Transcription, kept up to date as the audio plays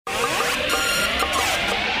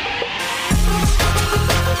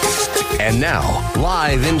And now,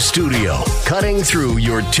 live in studio, cutting through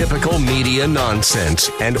your typical media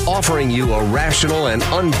nonsense and offering you a rational and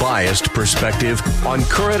unbiased perspective on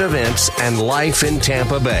current events and life in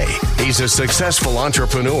Tampa Bay. He's a successful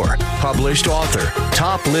entrepreneur, published author,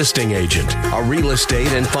 top listing agent, a real estate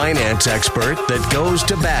and finance expert that goes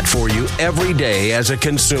to bat for you every day as a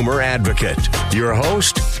consumer advocate. Your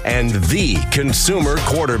host and the consumer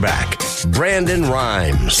quarterback, Brandon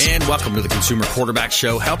Rhymes. And welcome to the Consumer Quarterback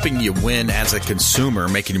Show, helping you win as a consumer,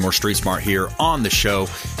 making you more street smart here on the show.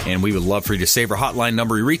 And we would love for you to save our hotline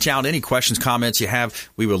number. You reach out, any questions, comments you have,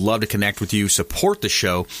 we would love to connect with you. Support the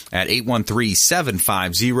show at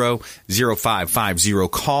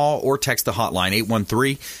 813-750-0550. Call or text the hotline,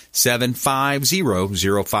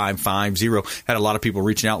 813-750-0550. Had a lot of people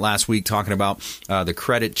reaching out last week talking about the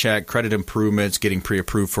credit check, credit improvements, getting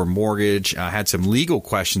pre-approved for mortgage. Had some legal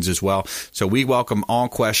questions as well. So we welcome all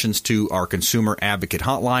questions to our Consumer Advocate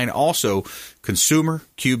hotline. Also,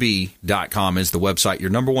 ConsumerQB.com is the website, your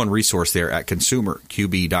number one resource there at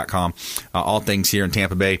ConsumerQB.com. All things here in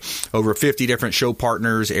Tampa Bay. Over 50 different show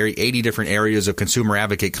partners, 80 different areas of consumer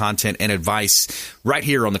advocate content and advice right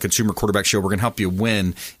here on the Consumer Quarterback Show. We're going to help you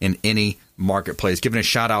win in any marketplace. Giving a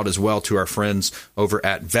shout out as well to our friends over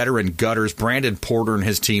at Veteran Gutters. Brandon Porter and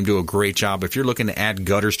his team do a great job. If you're looking to add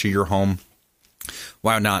gutters to your home,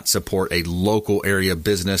 why not support a local area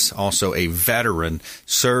business? Also, a veteran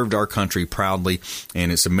served our country proudly,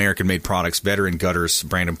 and it's American-made products. Veteran Gutters,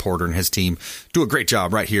 Brandon Porter and his team do a great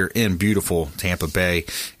job right here in beautiful Tampa Bay.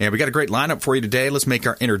 And we got a great lineup for you today. Let's make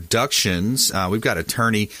our introductions. We've got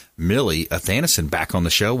attorney Millie Athanasson back on the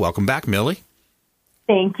show. Welcome back, Millie.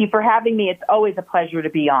 Thank you for having me. It's always a pleasure to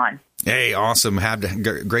be on. Hey, awesome.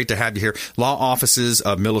 Great to have you here. Law offices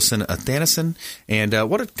of Millicent Athanasson. And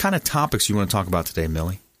what kind of topics you want to talk about today,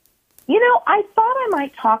 Millie? You know, I thought I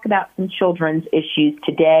might talk about some children's issues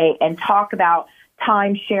today and talk about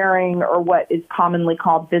time sharing, or what is commonly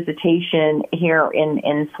called visitation here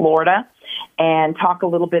in Florida, and talk a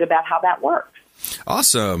little bit about how that works.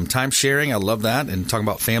 Awesome. Time sharing. I love that. And talking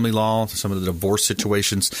about family law, some of the divorce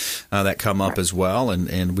situations that come up as well.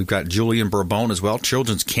 And we've got Julian Bourbon as well,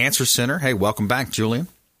 Children's Cancer Center. Hey, welcome back, Julian.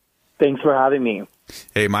 Thanks for having me.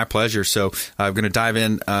 Hey, my pleasure. So I'm going to dive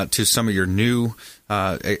in to some of your new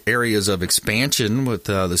areas of expansion with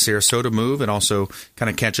the Sarasota move, and also kind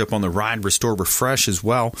of catch up on the Ride, Restore, Refresh as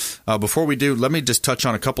well. Before we do, let me just touch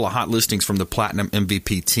on a couple of hot listings from the Platinum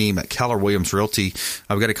MVP team at Keller Williams Realty.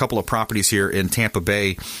 We've got a couple of properties here in Tampa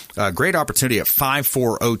Bay. Great opportunity at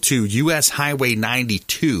 5402 U.S. Highway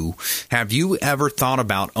 92. Have you ever thought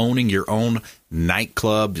about owning your own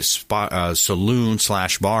nightclub,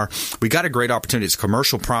 saloon/bar? We got a great opportunity. It's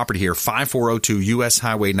commercial property here, 5402 U.S.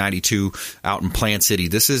 Highway 92 out in Plant City.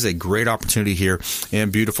 This is a great opportunity here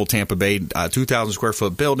in beautiful Tampa Bay. 2,000 square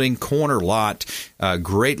foot building, corner lot,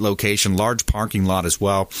 great location, large parking lot as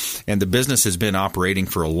well. And the business has been operating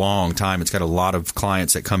for a long time. It's got a lot of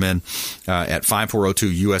clients that come in at 5402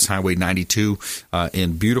 U.S. Highway 92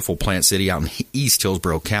 in beautiful Plant City out in East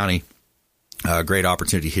Hillsborough County. Great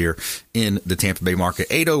opportunity here in the Tampa Bay market.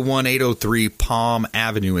 801-803 Palm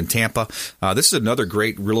Avenue in Tampa. This is another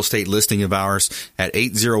great real estate listing of ours at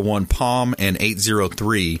 801 Palm and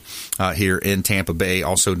 803 here in Tampa Bay.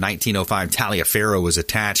 Also, 1905 Taliaferro is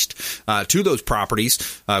attached to those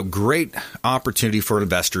properties. Great opportunity for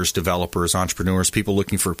investors, developers, entrepreneurs, people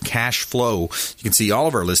looking for cash flow. You can see all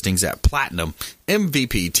of our listings at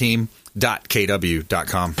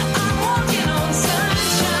platinummvpteam.kw.com.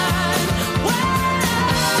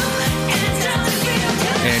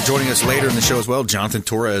 And joining us later in the show as well, Jonathan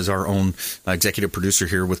Torres, our own executive producer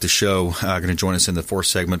here with the show, going to join us in the fourth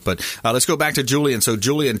segment. But let's go back to Julian. So,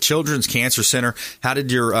 Julian, Children's Cancer Center, how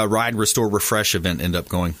did your Ride, Restore, Refresh event end up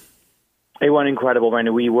going? It went incredible,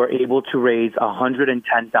 Brandon. We were able to raise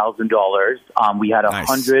 $110,000. We had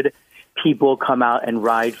 100 people come out and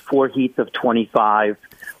ride 4 heats of 25.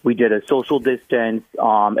 We did a social distance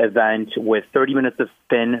event with 30 minutes of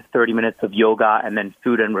spin, 30 minutes of yoga, and then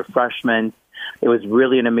food and refreshments. It was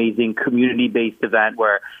really an amazing community-based event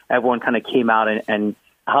where everyone kind of came out and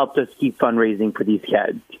helped us keep fundraising for these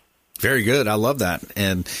kids. Very good. I love that.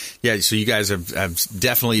 And yeah, so you guys have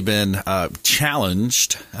definitely been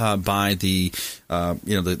challenged by the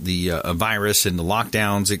virus and the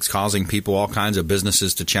lockdowns. It's causing people, all kinds of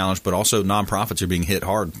businesses to challenge, but also nonprofits are being hit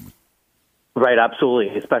hard. Right,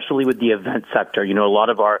 absolutely, especially with the event sector. You know, a lot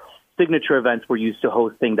of our signature events we're used to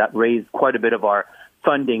hosting that raise quite a bit of our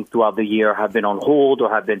funding throughout the year have been on hold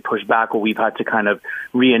or have been pushed back, or we've had to kind of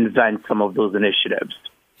reinvent some of those initiatives.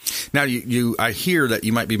 Now, I hear that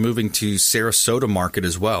you might be moving to Sarasota market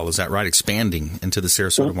as well. Is that right? Expanding into the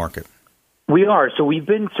Sarasota market? We are. So we've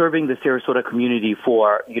been serving the Sarasota community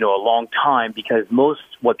for, a long time, because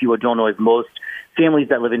what people don't know is most families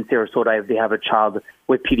that live in Sarasota, if they have a child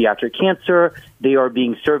with pediatric cancer, they are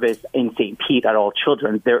being serviced in St. Pete at All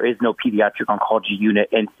Children's. There is no pediatric oncology unit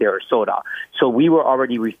in Sarasota. So we were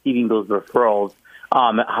already receiving those referrals.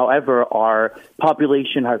 However, our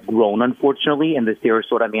population has grown, unfortunately, in the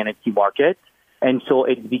Sarasota-Manatee market. And so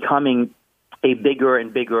it's becoming a bigger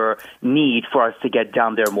and bigger need for us to get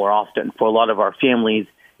down there more often. For a lot of our families,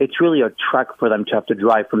 it's really a trek for them to have to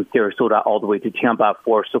drive from Sarasota all the way to Tampa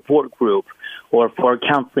for a support group or for a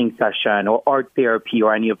counseling session or art therapy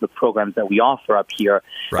or any of the programs that we offer up here.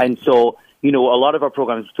 Right. And so, a lot of our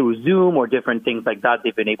programs through Zoom or different things like that,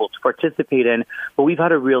 they've been able to participate in, but we've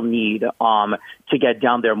had a real need to get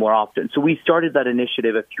down there more often. So we started that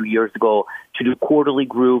initiative a few years ago to do quarterly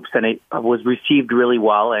groups, and it was received really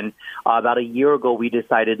well. And about a year ago, we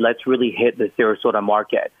decided let's really hit the Sarasota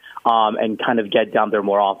market and kind of get down there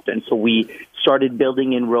more often. So we started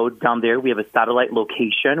building inroads down there. We have a satellite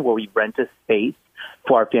location where we rent a space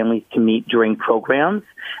for our families to meet during programs.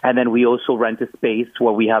 And then we also rent a space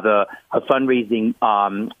where we have a fundraising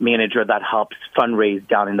manager that helps fundraise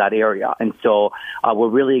down in that area. And so we're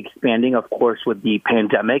really expanding. Of course, with the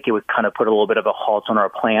pandemic, it would kind of put a little bit of a halt on our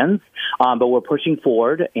plans. But we're pushing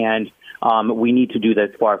forward, and we need to do this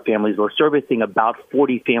for our families. We're servicing about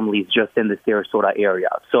 40 families just in the Sarasota area.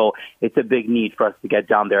 So it's a big need for us to get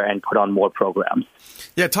down there and put on more programs.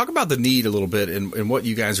 Yeah, talk about the need a little bit and what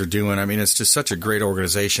you guys are doing. I mean, it's just such a great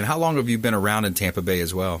organization. How long have you been around in Tampa Bay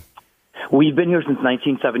as well? We've been here since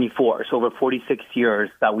 1974, so over 46 years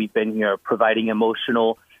that we've been here providing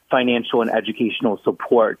emotional, financial, and educational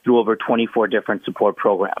support through over 24 different support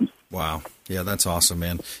programs. Wow. Yeah, that's awesome,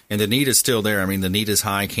 man. And the need is still there. I mean, the need is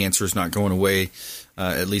high. Cancer is not going away,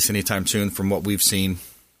 at least anytime soon from what we've seen.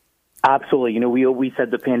 Absolutely. We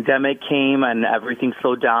said the pandemic came and everything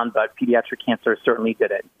slowed down, but pediatric cancer certainly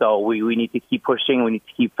didn't. So we need to keep pushing. We need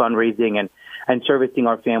to keep fundraising and servicing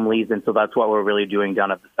our families. And so that's what we're really doing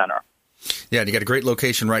down at the center. Yeah, and you got a great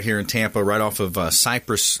location right here in Tampa, right off of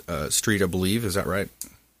Cypress Street, I believe. Is that right?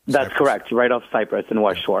 That's correct. Right off Cypress in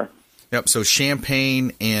West Shore. Yep. So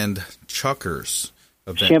Champagne and Chuckers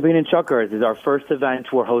event. Champagne and Chuckers is our first event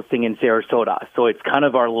we're hosting in Sarasota. So it's kind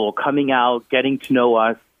of our little coming out, getting to know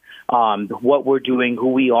us, what we're doing, who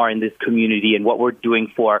we are in this community, and what we're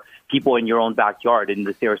doing for people in your own backyard in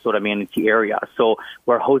the Sarasota-Manatee area. So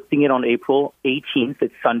we're hosting it on April 18th.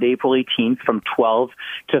 It's Sunday, April 18th from 12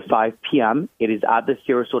 to 5 p.m. It is at the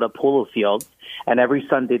Sarasota Polo Field. And every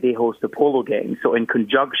Sunday they host a polo game. So in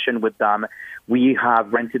conjunction with them, we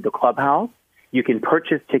have rented the clubhouse. You can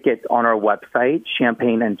purchase tickets on our website,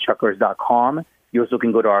 champagneandchuckers.com. You also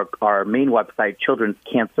can go to our main website,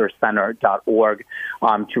 childrenscancercenter.org,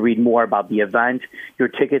 to read more about the event. Your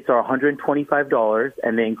tickets are $125,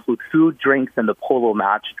 and they include food, drinks, and the polo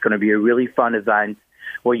match. It's going to be a really fun event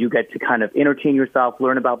where you get to kind of entertain yourself,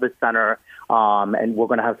 learn about the center, and we're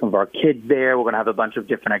going to have some of our kids there. We're going to have a bunch of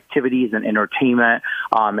different activities and entertainment,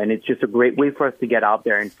 and it's just a great way for us to get out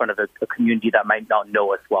there in front of a community that might not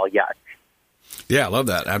know us well yet. Yeah, I love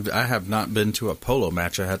that. I have not been to a polo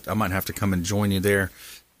match. I might have to come and join you there.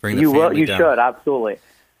 Bring the you family will. You down. should, absolutely.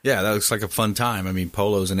 Yeah, that looks like a fun time. I mean,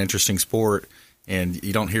 polo is an interesting sport, and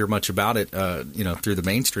you don't hear much about it, through the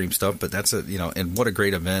mainstream stuff. But that's and what a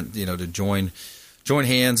great event, to join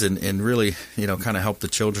hands and really, kind of help the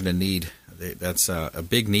children in need. That's a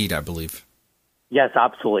big need, I believe. Yes,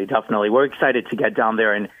 absolutely, definitely. We're excited to get down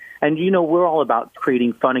there, and we're all about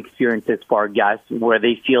creating fun experiences for our guests where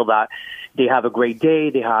they feel that they have a great day,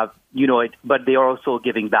 they have, but they are also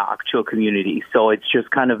giving back to a community. So it's just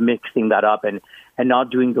kind of mixing that up and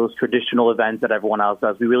not doing those traditional events that everyone else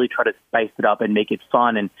does. We really try to spice it up and make it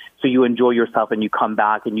fun. And so you enjoy yourself and you come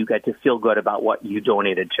back and you get to feel good about what you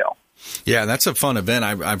donated to. Yeah, that's a fun event.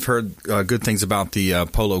 I've heard good things about the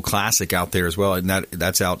Polo Classic out there as well. And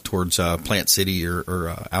that's out towards Plant City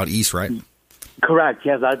or out east, right? Correct.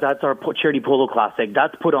 Yes, that's our Charity Polo Classic.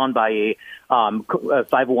 That's put on by a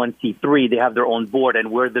 501c3. They have their own board,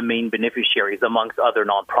 and we're the main beneficiaries amongst other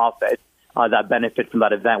nonprofits that benefit from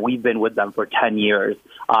that event. We've been with them for 10 years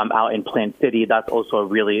out in Plant City. That's also a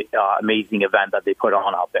really amazing event that they put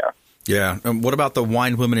on out there. Yeah. What about the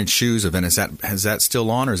Wine, Women, and Shoes event? Has that still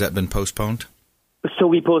on, or has that been postponed? So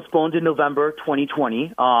we postponed in November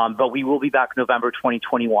 2020, but we will be back November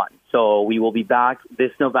 2021. So we will be back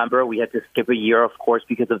this November. We had to skip a year, of course,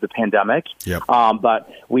 because of the pandemic. Yep. But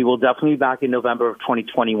we will definitely be back in November of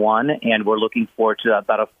 2021, and we're looking forward to that.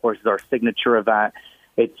 That, of course, is our signature event.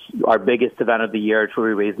 It's our biggest event of the year. It's where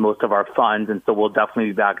we raise most of our funds, and so we'll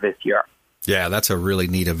definitely be back this year. Yeah, that's a really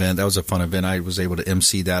neat event. That was a fun event. I was able to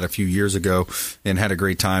MC that a few years ago and had a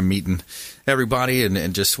great time meeting everybody,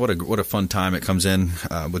 and just what a fun time it comes in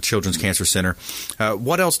with Children's Cancer Center.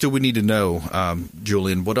 What else do we need to know,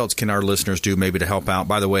 Julian? What else can our listeners do maybe to help out?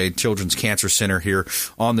 By the way, Children's Cancer Center here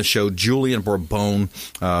on the show. Julian Bourbon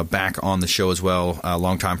back on the show as well, a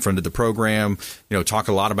longtime friend of the program. Talk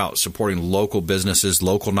a lot about supporting local businesses,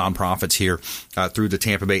 local nonprofits here through the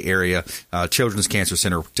Tampa Bay area. Children's Cancer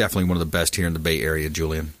Center, definitely one of the best here in the Bay Area,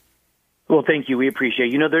 Julian. Well, thank you. We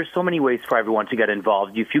appreciate it. There's so many ways for everyone to get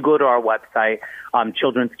involved. If you go to our website,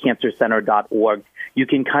 childrenscancercenter.org, you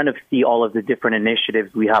can kind of see all of the different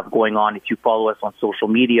initiatives we have going on. If you follow us on social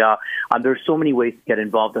media, there's so many ways to get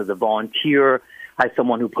involved as a volunteer, as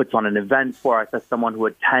someone who puts on an event for us, as someone who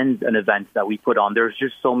attends an event that we put on. There's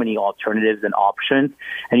just so many alternatives and options.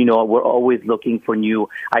 And, we're always looking for new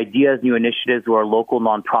ideas, new initiatives. We're a local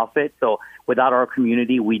nonprofit. So without our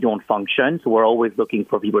community, we don't function. So we're always looking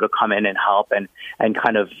for people to come in and help and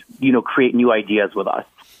kind of, create new ideas with us.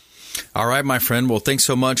 All right, my friend. Well, thanks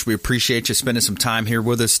so much. We appreciate you spending some time here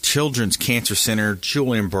with us. Children's Cancer Center,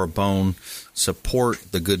 Julian Bourbon.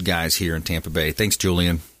 Support the good guys here in Tampa Bay. Thanks,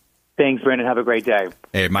 Julian. Thanks, Brandon. Have a great day.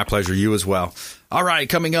 Hey, my pleasure. You as well. All right,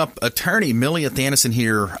 coming up, attorney Millie Athanison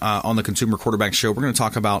here on the Consumer Quarterback Show. We're going to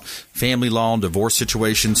talk about family law, divorce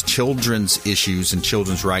situations, children's issues, and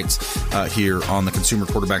children's rights here on the Consumer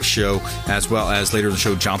Quarterback Show, as well as later in the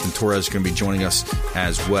show, Jonathan Torres is going to be joining us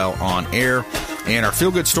as well on air. And our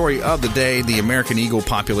feel-good story of the day, the American eagle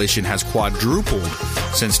population has quadrupled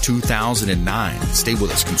since 2009. Stay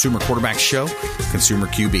with us. Consumer Quarterback Show,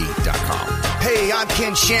 ConsumerQB.com. Hey, I'm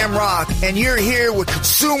Ken Shamrock, and you're here with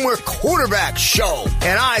Consumer Quarterback Show.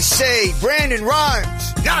 And I say, Brandon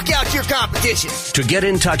Rhymes, knock out your competition. To get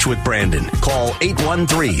in touch with Brandon, call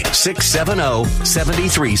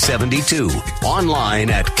 813-670-7372. Online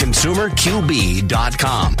at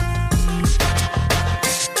ConsumerQB.com.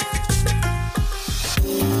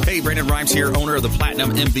 Hey, Brandon Rhymes here, owner of the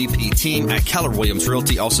Platinum MVP team at Keller Williams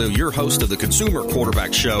Realty. Also, your host of the Consumer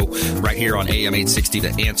Quarterback Show right here on AM 860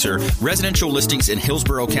 The Answer. Residential listings in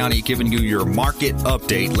Hillsborough County, giving you your market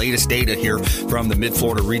update. Latest data here from the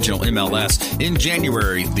Mid-Florida Regional MLS. In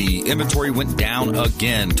January, the inventory went down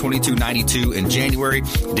again. 2292 in January,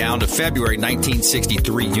 down to February,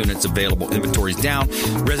 1963 units available. Inventory's down.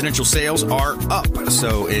 Residential sales are up.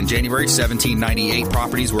 So in January, 1798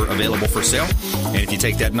 properties were available for sale. And if you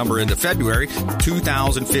take that number into February,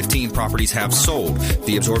 2,015 properties have sold.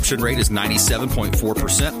 The absorption rate is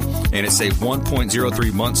 97.4%, and it's a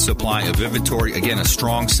 1.03 months supply of inventory. Again, a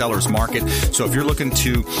strong seller's market. So if you're looking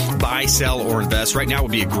to buy, sell, or invest, right now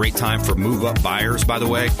would be a great time for move-up buyers, by the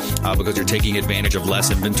way, because you're taking advantage of less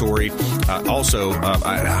inventory. Also,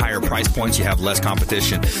 at higher price points, you have less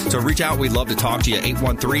competition. So reach out. We'd love to talk to you.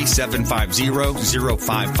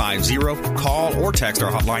 813-750-0550. Call or text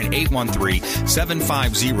our hotline,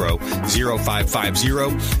 813-750-0550.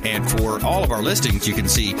 And for all of our listings, you can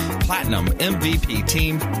see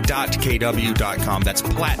PlatinumMVPTeam.kw.com. That's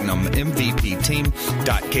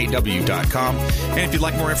PlatinumMVPTeam.kw.com. And if you'd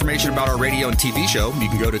like more information about our radio and TV show, you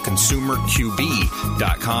can go to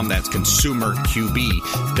ConsumerQB.com. That's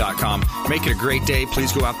ConsumerQB.com. Make it a great day.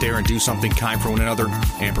 Please go out there and do something kind for one another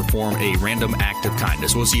and perform a random act of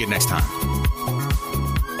kindness. We'll see you next time.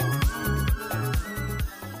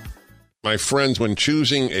 My friends, when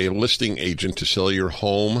choosing a listing agent to sell your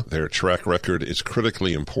home, their track record is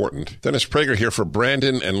critically important. Dennis Prager here for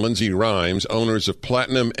Brandon and Lindsay Rhymes, owners of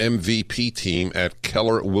Platinum MVP Team at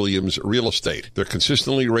Keller Williams Real Estate. They're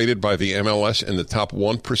consistently rated by the MLS in the top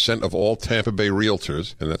 1% of all Tampa Bay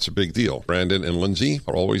realtors, and that's a big deal. Brandon and Lindsay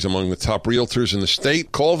are always among the top realtors in the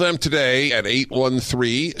state. Call them today at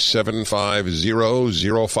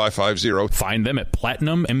 813-750-0550. Find them at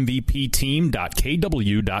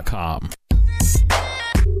PlatinumMVPTeam.kw.com.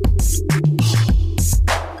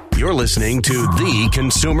 You're listening to the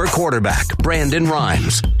Consumer Quarterback, Brandon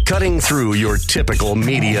Rhymes, cutting through your typical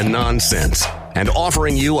media nonsense and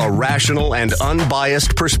offering you a rational and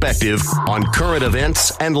unbiased perspective on current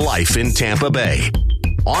events and life in Tampa Bay.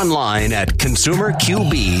 Online at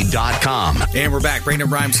ConsumerQB.com. And we're back. Brandon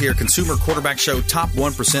Rhymes here, Consumer Quarterback Show, top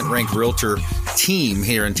 1% ranked realtor team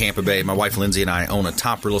here in Tampa Bay. My wife Lindsay and I own a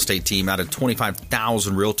top real estate team out of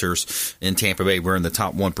 25,000 realtors in Tampa Bay. We're in the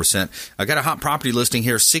top 1%. I got a hot property listing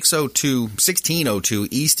here, 1602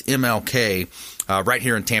 East MLK. right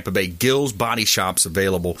here in Tampa Bay. Gill's Body Shop's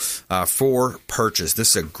available for purchase.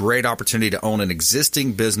 This is a great opportunity to own an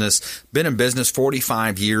existing business. Been in business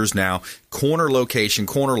 45 years now. Corner location,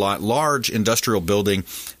 corner lot, large industrial building,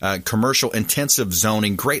 commercial intensive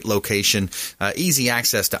zoning, great location, easy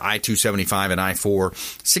access to I-275 and I-4,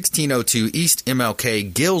 1602 East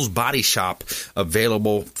MLK. Gill's Body Shop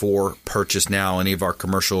available for purchase now. Any of our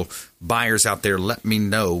commercial buyers out there, let me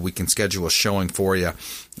know. We can schedule a showing for you.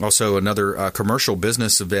 Also, another commercial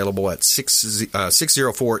business available at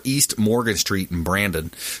 604 East Morgan Street in Brandon.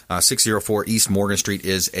 604 East Morgan Street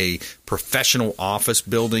is a professional office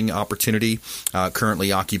building opportunity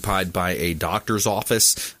currently occupied by a doctor's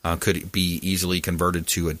office. Could be easily converted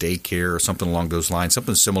to a daycare or something along those lines,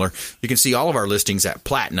 something similar. You can see all of our listings at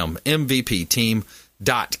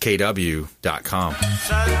platinummvpteam.kw.com.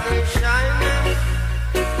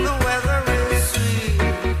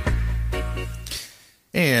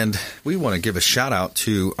 And we want to give a shout out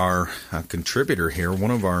to our contributor here,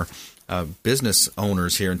 one of our business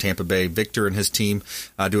owners here in Tampa Bay. Victor and his team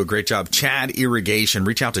do a great job. Chad Irrigation.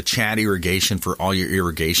 Reach out to Chad Irrigation for all your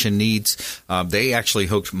irrigation needs. They actually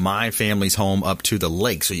hooked my family's home up to the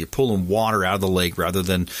lake, so you're pulling water out of the lake rather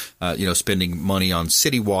than spending money on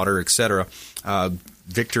city water, etc.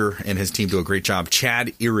 Victor and his team do a great job.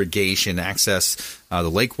 Chad Irrigation, access the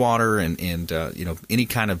lake water and any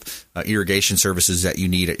kind of irrigation services that you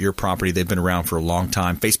need at your property. They've been around for a long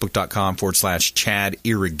time. Facebook.com/Chad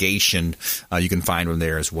Irrigation. You can find them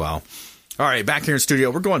there as well. All right, back here in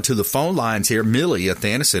studio, we're going to the phone lines here. Millie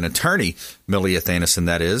Athanison, attorney Millie Athanison,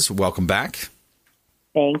 that is. Welcome back.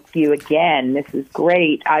 Thank you again. This is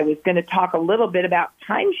great. I was going to talk a little bit about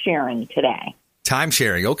time sharing today. Time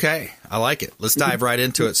sharing. Okay. I like it. Let's dive right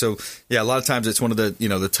into it. So, yeah, a lot of times it's one of the,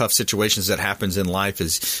 the tough situations that happens in life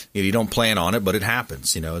is you don't plan on it, but it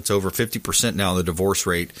happens. It's over 50% now, the divorce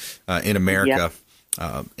rate in America.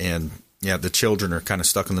 Yep. The children are kind of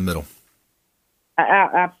stuck in the middle.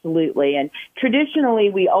 Absolutely. And traditionally,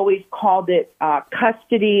 we always called it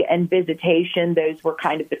custody and visitation. Those were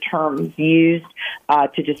kind of the terms used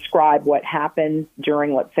to describe what happens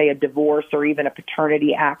during, let's say, a divorce or even a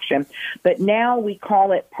paternity action. But now we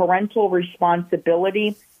call it parental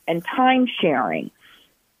responsibility and time sharing.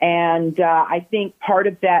 And I think part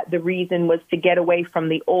of that, the reason was to get away from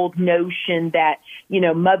the old notion that,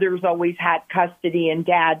 mothers always had custody and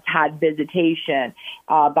dads had visitation.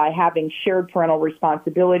 By having shared parental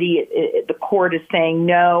responsibility, the court is saying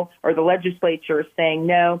no, or the legislature is saying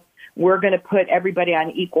no, we're going to put everybody on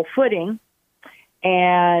equal footing,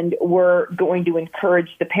 and we're going to encourage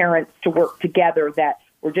the parents to work together, that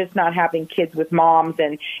we're just not having kids with moms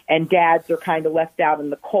and dads are kind of left out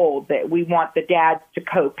in the cold, that we want the dads to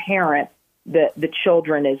co-parent the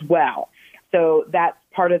children as well. So that's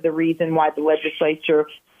part of the reason why the legislature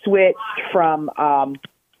switched from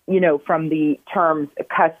the terms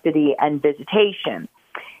custody and visitation.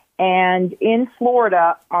 And in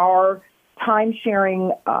Florida, our time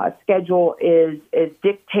sharing schedule is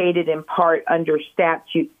dictated in part under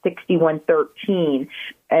statute 6113.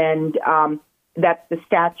 And that's the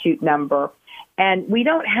statute number. And we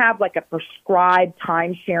don't have like a prescribed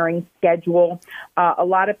time sharing schedule. A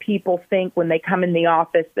lot of people think when they come in the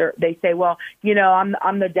office, they say, well,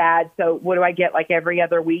 I'm the dad, so what do I get, like every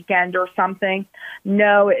other weekend or something?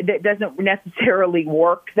 No, it doesn't necessarily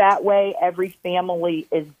work that way. Every family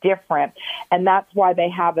is different. And that's why they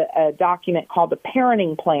have a document called a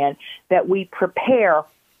parenting plan that we prepare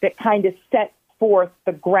that kind of sets forth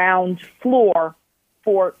the ground floor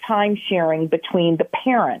for time sharing between the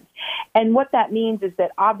parents. And what that means is that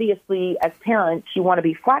obviously as parents, you want to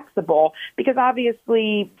be flexible because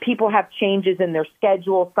obviously people have changes in their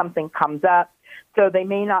schedule, something comes up, so they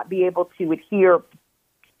may not be able to adhere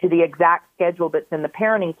to the exact schedule that's in the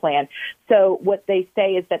parenting plan. So what they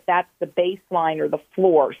say is that that's the baseline or the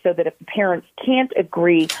floor, so that if the parents can't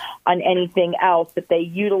agree on anything else, that they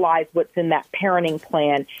utilize what's in that parenting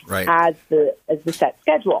plan as the set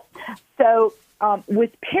schedule. So with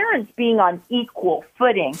parents being on equal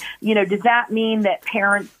footing, does that mean that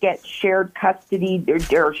parents get shared custody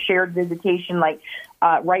or shared visitation, like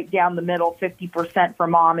right down the middle, 50% for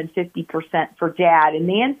mom and 50% for dad? And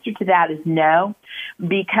the answer to that is no,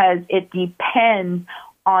 because it depends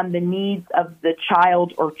on the needs of the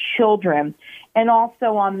child or children. and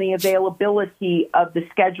also on the availability of the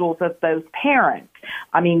schedules of those parents.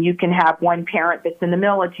 I mean, you can have one parent that's in the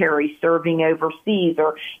military serving overseas,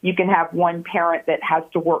 or you can have one parent that has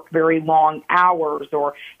to work very long hours,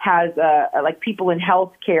 or has like people in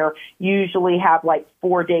healthcare usually have like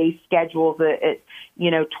 4-day schedules at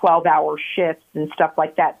 12-hour shifts and stuff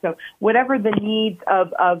like that. So whatever the needs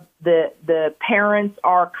of the parents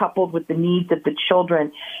are, coupled with the needs of the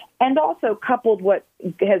children, and also coupled what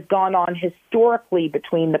has gone on historically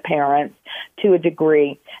between the parents to a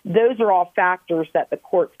degree, those are all factors that the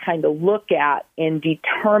courts kind of look at in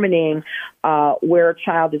determining where a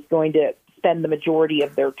child is going to spend the majority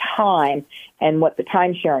of their time and what the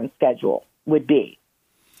time sharing schedule would be.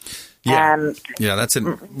 Yeah, that's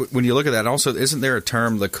when you look at that. Also, isn't there a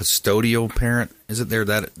term, the custodial parent? Isn't there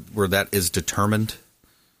that where that is determined?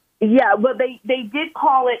 Yeah, well, they did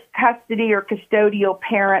call it custody or custodial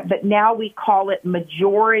parent, but now we call it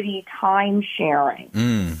majority time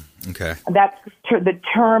sharing. Okay. That's the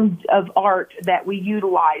term of art that we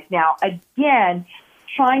utilize now. Again,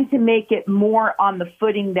 trying to make it more on the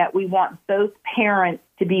footing that we want both parents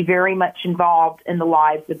to be very much involved in the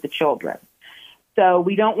lives of the children. So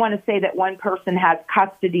we don't want to say that one person has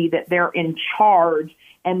custody, that they're in charge,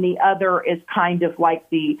 and the other is kind of like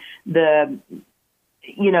the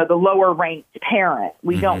lower ranked parent.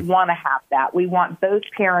 We don't want to have that. We want both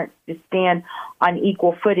parents to stand on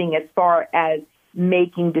equal footing as far as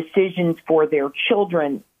making decisions for their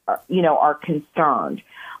children, are concerned.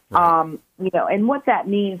 Right. And what that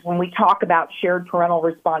means when we talk about shared parental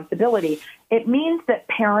responsibility, it means that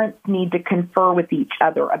parents need to confer with each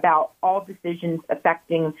other about all decisions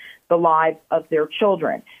affecting the lives of their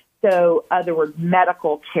children. So, in other words,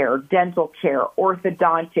 medical care, dental care,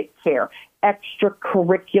 orthodontic care,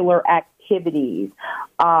 extracurricular activities,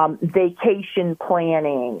 vacation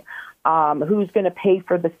planning, who's going to pay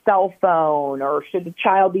for the cell phone, or should the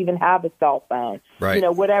child even have a cell phone? Right.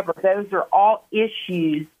 Whatever. Those are all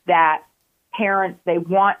issues that they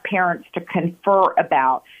want parents to confer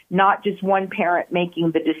about, not just one parent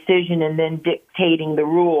making the decision and then dictating the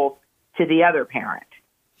rules to the other parent.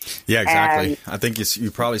 Yeah, exactly. I think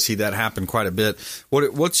you probably see that happen quite a bit.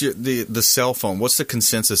 What's the cell phone? What's the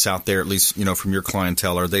consensus out there, at least from your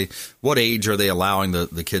clientele? What age are they allowing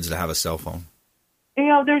the kids to have a cell phone?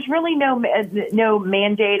 There's really no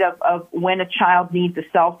mandate of when a child needs a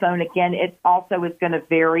cell phone. Again, it also is going to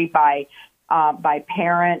vary by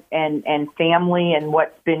parent and family and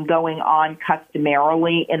what's been going on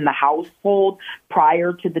customarily in the household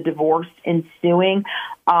prior to the divorce ensuing.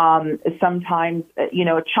 Sometimes,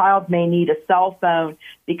 a child may need a cell phone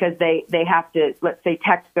because they have to, let's say,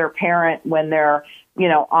 text their parent when they're,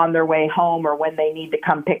 on their way home, or when they need to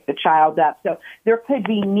come pick the child up. So there could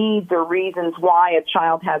be needs or reasons why a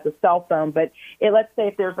child has a cell phone. But let's say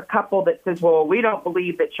if there's a couple that says, well, we don't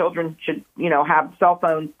believe that children should, have cell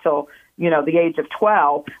phones till, the age of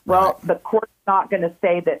 12. Well, right. The court's not going to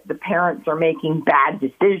say that the parents are making bad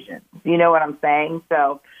decisions. You know what I'm saying?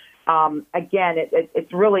 So, again,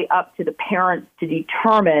 it's really up to the parents to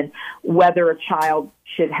determine whether a child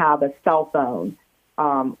should have a cell phone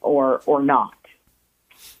or not.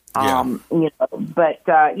 Yeah. And as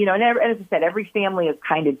I said, every family is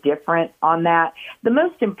kind of different on that. The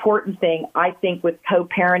most important thing, I think, with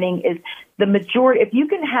co-parenting is the majority. If you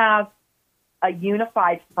can have a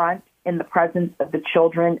unified front in the presence of the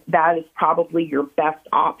children, that is probably your best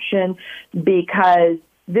option, because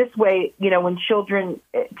this way, when children,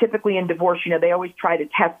 typically in divorce, they always try to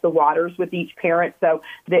test the waters with each parent. So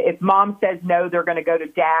if mom says no, they're going to go to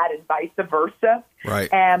dad, and vice versa. Right.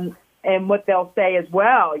 And what they'll say is,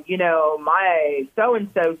 well, my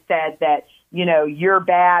so-and-so said that, you're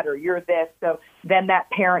bad or you're this. So then that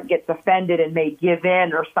parent gets offended and may give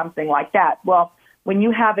in or something like that. Well, when you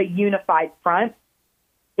have a unified front,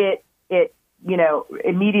 it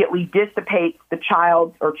immediately dissipates the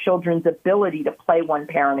child or children's ability to play one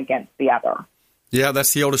parent against the other. Yeah,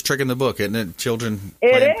 that's the oldest trick in the book, isn't it? Children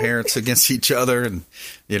playing parents against each other, and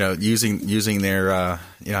using their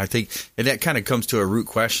I think, and that kind of comes to a root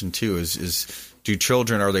question too: is do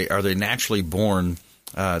children are they naturally born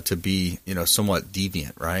to be somewhat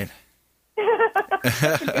deviant, right?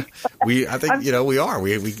 We are.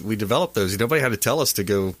 We develop those. Nobody had to tell us to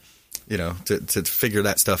go, to figure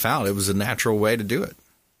that stuff out. It was a natural way to do it.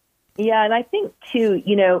 Yeah, and I think too,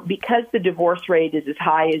 because the divorce rate is as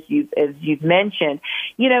high as you've mentioned,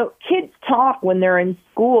 kids talk when they're in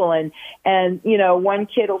school, and one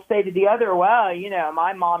kid will say to the other, well,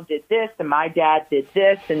 my mom did this and my dad did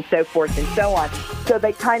this, and so forth and so on. So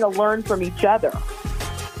they kind of learn from each other.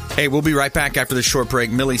 Hey, we'll be right back after this short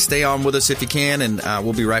break. Millie, stay on with us if you can, and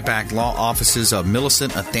we'll be right back. Law offices of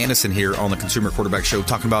Millicent Athanison here on the Consumer Quarterback Show,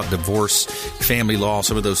 talking about divorce, family law,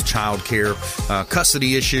 some of those child care,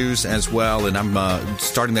 custody issues as well. And I'm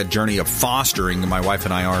starting that journey of fostering, my wife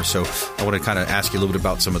and I are, so I want to kind of ask you a little bit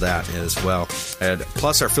about some of that as well. And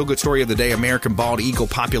plus, our feel-good story of the day, American bald eagle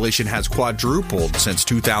population has quadrupled since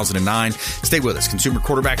 2009. Stay with us. Consumer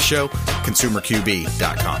Quarterback Show,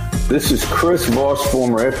 ConsumerQB.com. This is Chris Voss,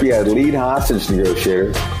 former FBI lead hostage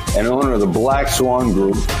negotiator and owner of the Black Swan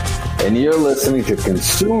Group, and you're listening to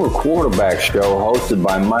Consumer Quarterback Show, hosted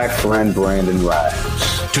by my friend Brandon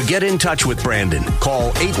Rhymes. To get in touch with Brandon,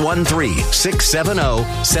 call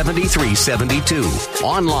 813-670-7372.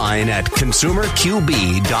 Online at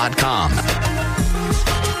ConsumerQB.com.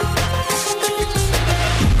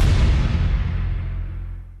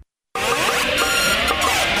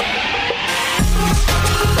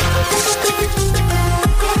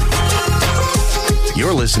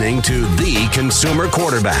 You're listening to The Consumer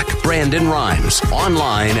Quarterback, Brandon Rhymes,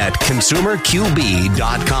 online at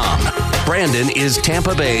ConsumerQB.com. Brandon is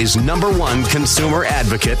Tampa Bay's #1 consumer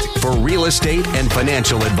advocate for real estate and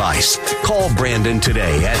financial advice. Call Brandon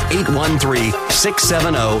today at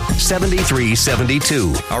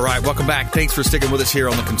 813-670-7372. All right, welcome back. Thanks for sticking with us here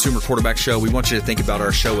on the Consumer Quarterback Show. We want you to think about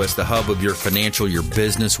our show as the hub of your financial, your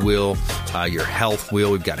business wheel, your health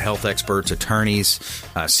wheel. We've got health experts, attorneys,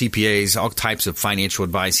 CPAs, all types of financial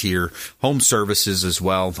advice here, home services as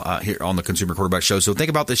well here on the Consumer Quarterback Show. So think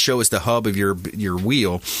about this show as the hub of your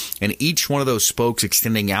wheel, and each one of those spokes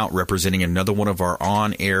extending out, representing another one of our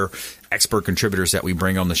on-air expert contributors that we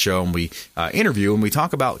bring on the show, and we interview and we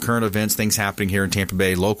talk about current events, things happening here in Tampa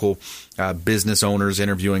Bay, local business owners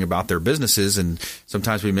interviewing about their businesses, and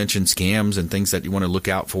sometimes we mention scams and things that you want to look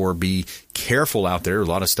out for. Be careful out there. A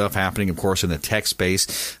lot of stuff happening, of course, in the tech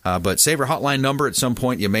space. But save our hotline number at some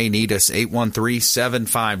point. You may need us,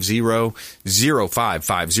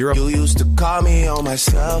 813-750-0550. You used to call me on my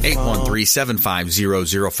cell phone.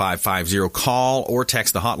 813-750-0550. Call or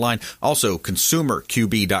text the hotline. Also,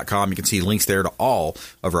 ConsumerQB.com. You can see links there to all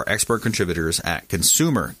of our expert contributors at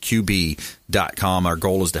ConsumerQB.com. Our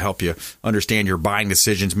goal is to help you understand your buying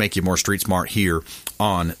decisions, make you more street smart here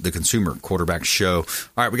on the Consumer Quarterback Show. All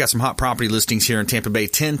right, we got some hot property listings here in Tampa Bay.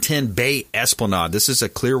 1010 Bay Esplanade. This is a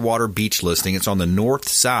Clearwater Beach listing. It's on the north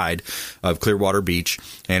side of Clearwater Beach,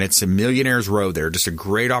 and it's a Millionaires Row there. Just a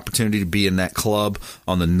great opportunity to be in that club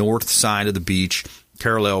on the north side of the beach.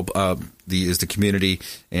 Parallel is the community,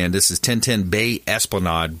 and this is 1010 Bay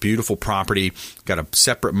Esplanade. Beautiful property. Got a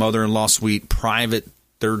separate mother-in-law suite, private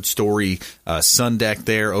third-story sun deck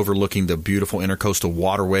there overlooking the beautiful intercoastal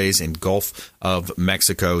waterways and Gulf of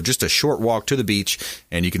Mexico. Just a short walk to the beach,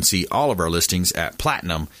 and you can see all of our listings at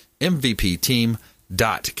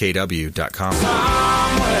PlatinumMVPTeam.kw.com.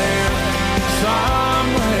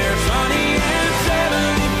 Somewhere sunny and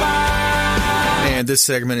 75. And this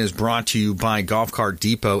segment is brought to you by Golf Cart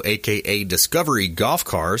Depot, a.k.a. Discovery Golf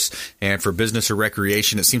Cars. And for business or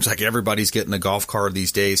recreation, it seems like everybody's getting a golf car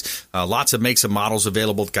these days. Lots of makes and models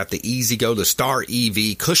available. Got the Easy Go, the Star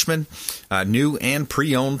EV, Cushman, new and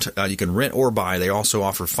pre-owned. You can rent or buy. They also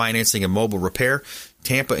offer financing and mobile repair.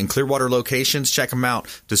 Tampa and Clearwater locations. Check them out.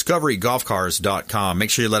 DiscoveryGolfCars.com. Make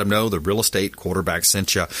sure you let them know the real estate quarterback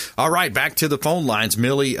sent you. All right, back to the phone lines.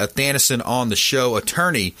 Millie Athanison on the show.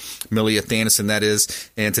 Attorney Millie Athanison, that is.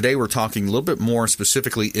 And today we're talking a little bit more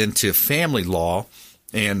specifically into family law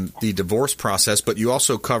and the divorce process, but you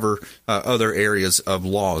also cover other areas of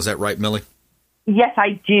law. Is that right, Millie? Yes,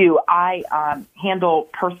 I do. I handle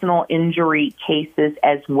personal injury cases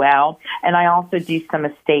as well, and I also do some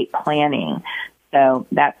estate planning. So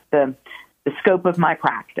that's the scope of my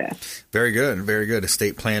practice. Very good. Very good.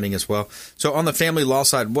 Estate planning as well. So on the family law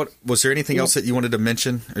side, what was there anything else that you wanted to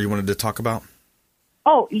mention or you wanted to talk about?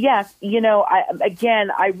 Oh, yes.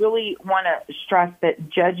 I really want to stress that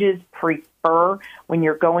judges prefer when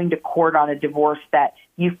you're going to court on a divorce that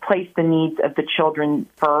you've placed the needs of the children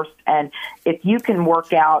first. And if you can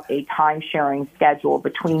work out a time-sharing schedule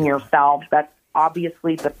between yourselves, that's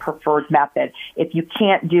obviously the preferred method. If you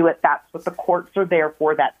can't do it, that's what the courts are there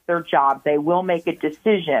for. That's their job. They will make a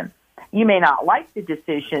decision. You may not like the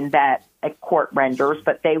decision that a court renders,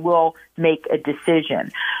 but they will make a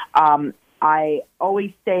decision. I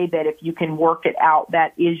always say that if you can work it out,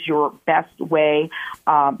 that is your best way,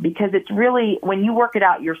 because it's really, when you work it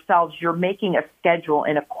out yourselves, you're making a schedule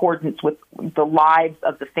in accordance with the lives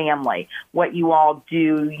of the family, what you all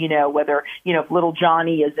do, whether, if little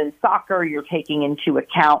Johnny is in soccer, you're taking into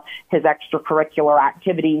account his extracurricular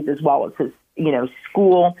activities as well as his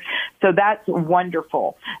school. So that's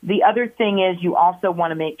wonderful. The other thing is you also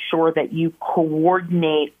want to make sure that you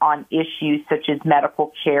coordinate on issues such as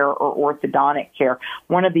medical care or orthodontic care.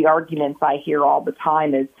 One of the arguments I hear all the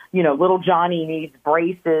time is, little Johnny needs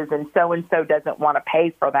braces and so doesn't want to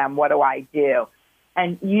pay for them. What do I do?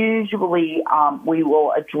 And usually we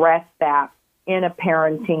will address that in a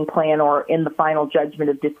parenting plan or in the final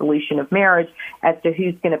judgment of dissolution of marriage as to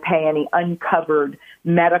who's going to pay any uncovered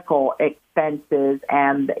medical expenses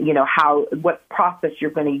and, what process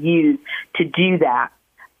you're going to use to do that.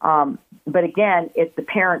 But again, if the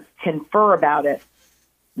parents confer about it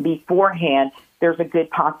beforehand, there's a good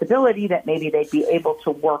possibility that maybe they'd be able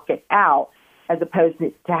to work it out as opposed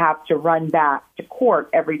to have to run back to court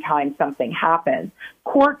every time something happens.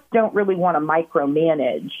 Courts don't really want to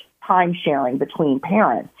micromanage time sharing between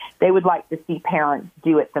parents. They would like to see parents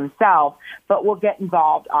do it themselves, but will get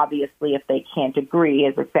involved, obviously, if they can't agree.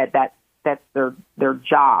 As I said, that's their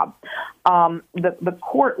job. The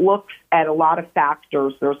court looks at a lot of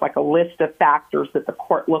factors. There's like a list of factors that the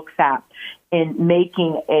court looks at in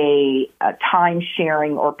making a time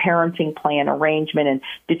sharing or parenting plan arrangement and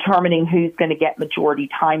determining who's going to get majority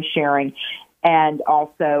time sharing, and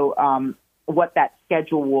also what that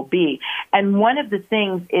schedule will be. And one of the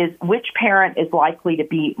things is which parent is likely to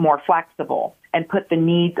be more flexible and put the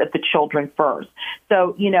needs of the children first.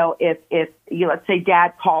 So, if let's say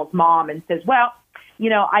dad calls mom and says, well,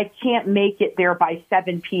 I can't make it there by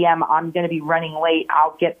 7 p.m. I'm going to be running late.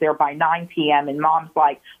 I'll get there by 9 p.m. And mom's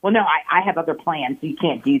like, well, no, I have other plans, so you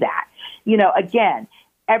can't do that. Again,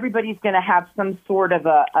 everybody's going to have some sort of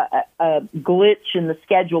a glitch in the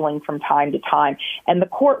scheduling from time to time. And the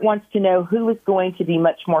court wants to know who is going to be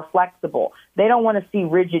much more flexible. They don't want to see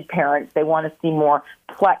rigid parents. They want to see more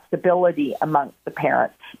flexibility amongst the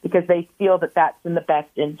parents because they feel that that's in the best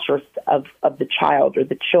interest of the child or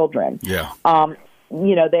the children. Yeah.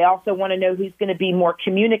 They also want to know who's going to be more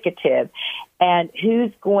communicative and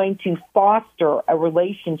who's going to foster a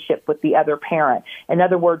relationship with the other parent. In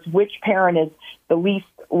other words, which parent is the least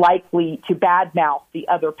likely to badmouth the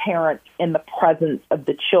other parent in the presence of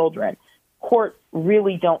the children. Courts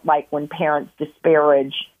really don't like when parents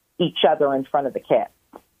disparage each other in front of the kids.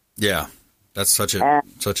 Yeah. That's such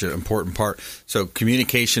an important part. So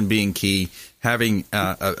communication being key, having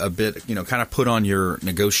a bit, kind of put on your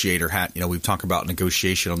negotiator hat. We've talked about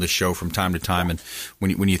negotiation on this show from time to time, and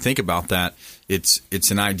when you think about that,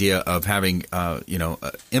 it's an idea of having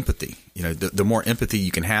empathy. The more empathy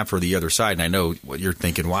you can have for the other side. And I know what you're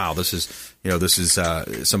thinking. Wow, this is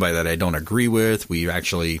somebody that I don't agree with. We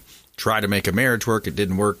actually try to make a marriage work. It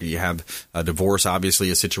didn't work. You have a divorce, obviously,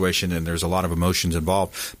 a situation, and there's a lot of emotions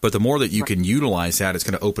involved. But the more that you can utilize that, it's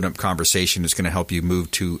going to open up conversation. It's going to help you move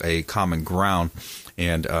to a common ground.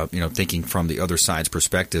 And, thinking from the other side's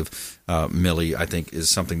perspective, Millie, I think, is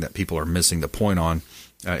something that people are missing the point on.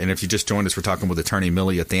 And if you just joined us, we're talking with attorney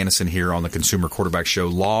Millie Athanason here on the Consumer Quarterback Show,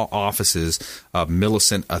 law offices of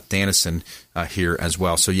Millicent Athanason here as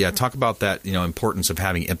well. So, yeah, talk about that, importance of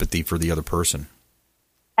having empathy for the other person.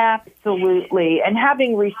 Absolutely. And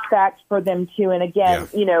having respect for them, too. And again,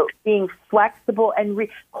 being flexible. And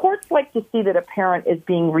courts like to see that a parent is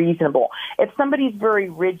being reasonable. If somebody's very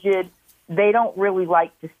rigid, they don't really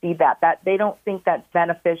like to see that they don't think that's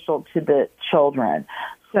beneficial to the children.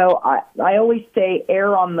 So I always say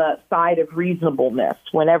err on the side of reasonableness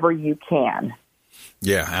whenever you can.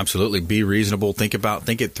 Yeah, absolutely. Be reasonable. Think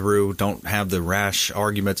it through. Don't have the rash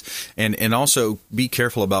arguments. And also be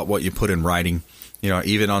careful about what you put in writing.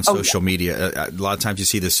 Even on social media, a lot of times you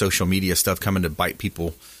see this social media stuff coming to bite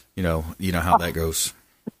people. You know how that goes.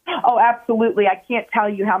 Oh, absolutely. I can't tell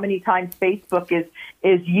you how many times Facebook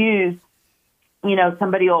is used.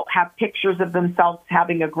 Somebody will have pictures of themselves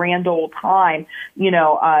having a grand old time,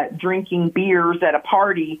 drinking beers at a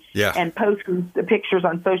party and posting the pictures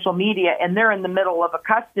on social media, and they're in the middle of a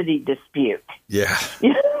custody dispute. Yeah.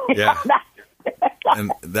 Yeah.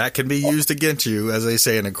 And that can be used against you, as they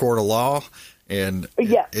say, in a court of law. And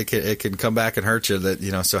it can come back and hurt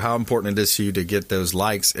you. So how important it is to you to get those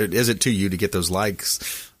likes? Is it to you to get those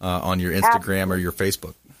likes on your Instagram or your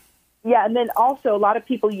Facebook? Yeah, and then also a lot of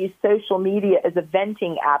people use social media as a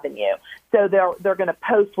venting avenue. So they're going to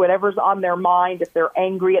post whatever's on their mind if they're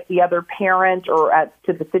angry at the other parent or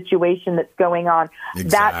to the situation that's going on.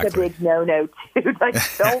 Exactly. That's a big no-no too.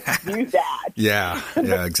 Don't do that. Yeah,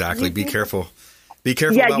 exactly. Be careful. Be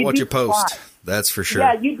careful about what you post. Surprised. That's for sure.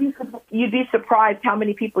 Yeah, you'd be surprised how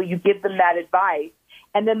many people you give them that advice,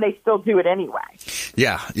 and then they still do it anyway.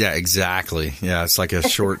 Yeah, exactly. Yeah, it's like a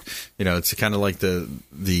short, it's kind of like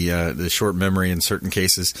the short memory in certain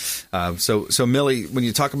cases. So Millie, when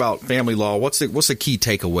you talk about family law, what's the key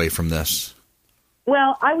takeaway from this?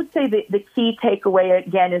 Well, I would say that the key takeaway,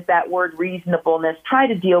 again, is that word reasonableness. Try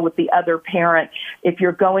to deal with the other parent if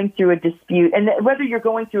you're going through a dispute. And whether you're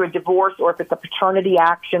going through a divorce or if it's a paternity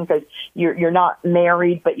action because you're not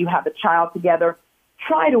married but you have a child together,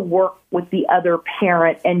 try to work with the other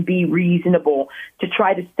parent and be reasonable to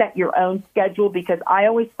try to set your own schedule, because I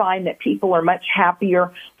always find that people are much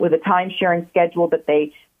happier with a time-sharing schedule that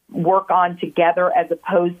they work on together as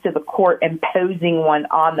opposed to the court imposing one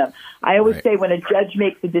on them. I always say when a judge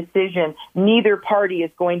makes a decision, neither party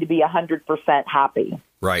is going to be 100% happy.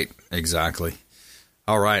 Right, exactly.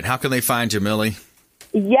 All right. How can they find you, Millie?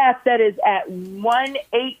 Yes, that is at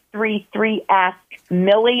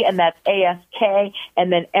 1-833-ASK-MILLY, and that's ASK,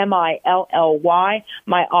 and then MILLY.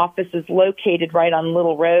 My office is located right on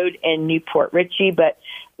Little Road in Newport Richey, but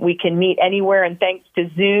we can meet anywhere, and thanks to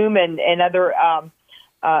Zoom and other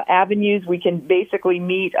avenues, we can basically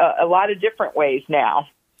meet a lot of different ways now.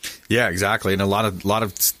 Yeah, exactly. And a lot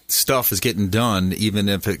of stuff is getting done, even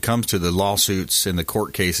if it comes to the lawsuits and the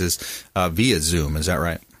court cases via Zoom. Is that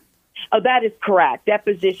right? Oh, that is correct.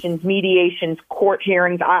 Depositions, mediations, court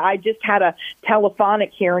hearings. I just had a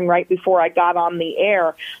telephonic hearing right before I got on the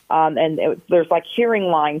air, and there's like hearing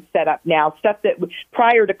lines set up now, stuff that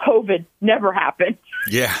prior to COVID never happened.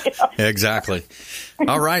 Yeah, exactly.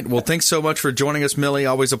 All right. Well, thanks so much for joining us, Millie.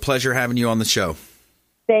 Always a pleasure having you on the show.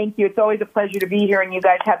 Thank you. It's always a pleasure to be here, and you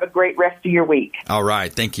guys have a great rest of your week. All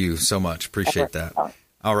right. Thank you so much. Appreciate that.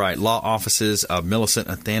 All right. Law offices of Millicent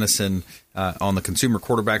Athanasson on the Consumer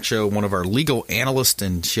Quarterback Show, one of our legal analysts,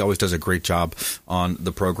 and she always does a great job on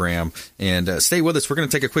the program. And stay with us. We're going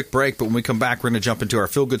to take a quick break, but when we come back, we're going to jump into our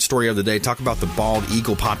feel-good story of the day, talk about the bald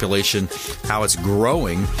eagle population, how it's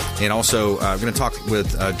growing, and also I'm going to talk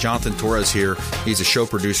with Jonathan Torres here. He's a show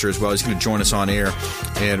producer as well. He's going to join us on air.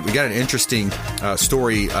 And we got an interesting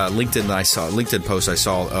story, LinkedIn post I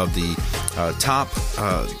saw of the top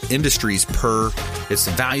industries it's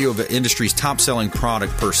the value of the industry's top-selling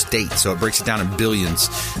product per state. So it breaks it down in billions.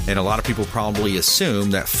 And a lot of people probably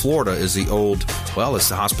assume that Florida is it's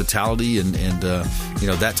the hospitality and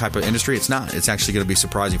that type of industry. It's not. It's actually going to be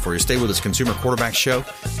surprising for you. Stay with us. Consumer Quarterback Show,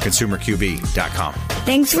 ConsumerQB.com.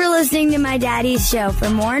 Thanks for listening to My Daddy's Show. For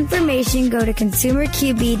more information, go to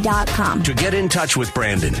ConsumerQB.com. To get in touch with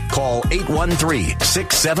Brandon, call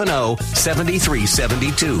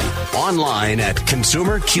 813-670-7372. Online at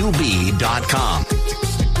ConsumerQB.com.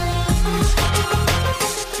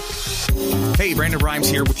 Hey, Brandon Rhymes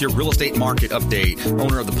here with your real estate market update.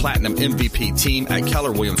 Owner of the Platinum MVP team at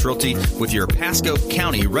Keller Williams Realty with your Pasco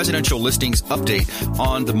County residential listings update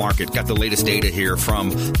on the market. Got the latest data here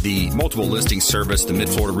from the multiple listing service, the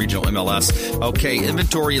Mid-Florida Regional MLS. Okay,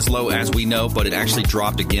 inventory is low as we know, but it actually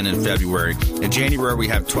dropped again in February. In January, we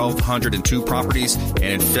have 1,202 properties, and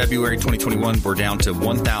in February 2021, we're down to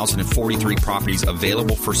 1,043 properties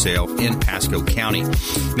available for sale in Pasco County.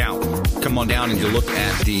 Now, come on down and you look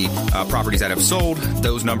at the properties that have sold.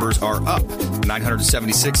 Those numbers are up.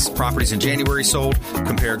 976 properties in January sold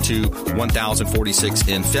compared to 1,046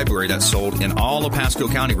 in February that sold in all of Pasco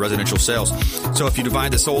County residential sales. So if you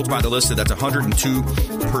divide the solds by the listed, that's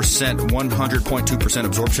 100.2%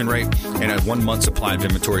 absorption rate and a 1 month supply of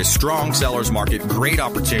inventory. Strong sellers market, great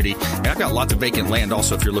opportunity. And I've got lots of vacant land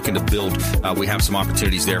also if you're looking to build. We have some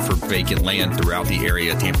opportunities there for vacant land throughout the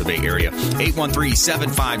area, Tampa Bay area.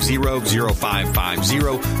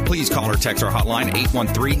 813-750-0550. Please call or text our hotline,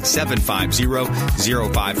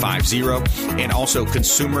 813-750-0550. And also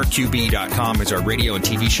ConsumerQB.com is our radio and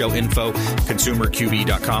TV show info,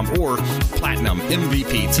 ConsumerQB.com, or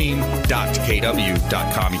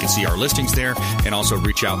PlatinumMVPTeam.kw.com. You can see our listings there and also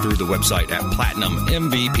reach out through the website at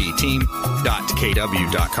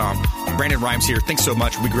PlatinumMVPTeam.kw.com. Brandon Rhymes here. Thanks so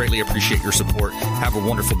much. We greatly appreciate your support. Have a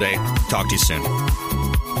wonderful day. Talk to you soon.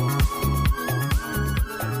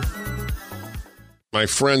 My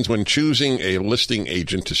friends, when choosing a listing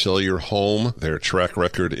agent to sell your home, their track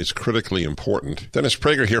record is critically important. Dennis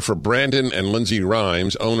Prager here for Brandon and Lindsay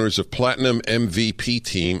Rhymes, owners of Platinum MVP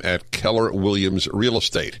team at Keller Williams Real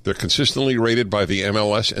Estate. They're consistently rated by the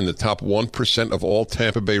MLS in the top 1% of all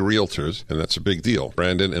Tampa Bay realtors, and that's a big deal.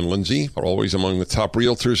 Brandon and Lindsay are always among the top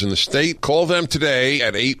realtors in the state. Call them today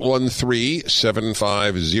at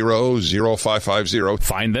 813-750-0550.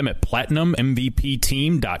 Find them at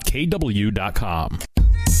PlatinumMVPTeam.kw.com.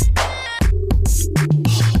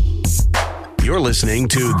 You're listening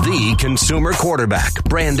to the Consumer Quarterback,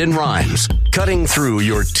 Brandon Rhymes, cutting through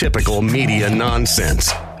your typical media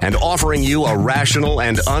nonsense and offering you a rational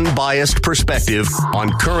and unbiased perspective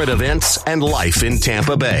on current events and life in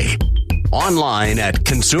Tampa Bay. online at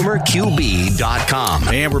consumerqb.com.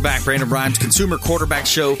 And we're back. Brandon Rhymes, Consumer Quarterback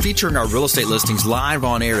Show, featuring our real estate listings live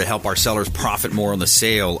on air to help our sellers profit more on the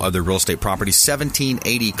sale of their real estate property.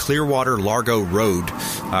 1780 Clearwater Largo Road,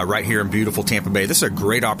 right here in beautiful Tampa Bay. This is a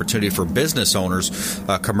great opportunity for business owners.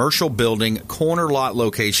 Commercial building, corner lot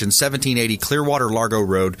location, 1780 Clearwater Largo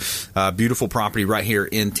Road. Beautiful property right here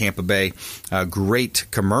in Tampa Bay. Great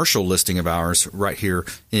commercial listing of ours right here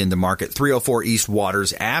in the market. 304 East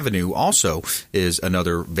Waters Avenue also is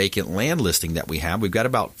another vacant land listing that we have. We've got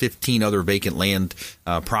about 15 other vacant land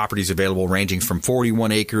properties available, ranging from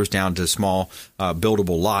 41 acres down to small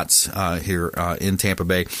buildable lots here in Tampa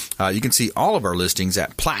Bay. You can see all of our listings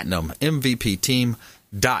at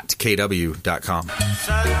platinummvpteam.kww.com.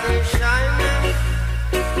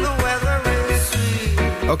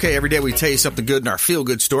 Okay, every day we tell you something good in our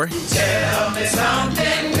feel-good story. Tell me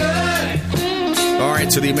something good. All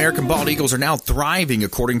right, so the American bald eagles are now thriving,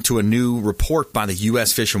 according to a new report by the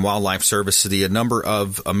U.S. Fish and Wildlife Service. The number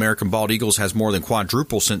of American bald eagles has more than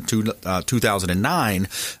quadrupled since 2009,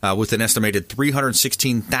 with an estimated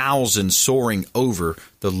 316,000 soaring over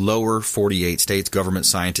the lower 48 states, government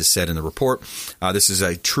scientists said in the report. This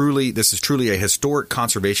is truly a historic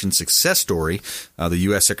conservation success story. The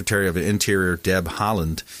U.S. Secretary of the Interior, Deb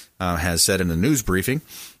Haaland, has said in a news briefing.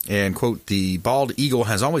 And, quote, the bald eagle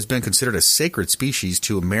has always been considered a sacred species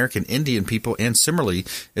to American Indian people, and similarly,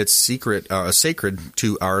 it's sacred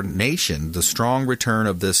to our nation. The strong return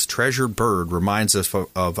of this treasured bird reminds us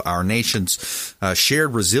of our nation's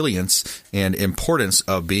shared resilience and importance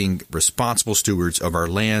of being responsible stewards of our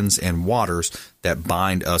lands and waters that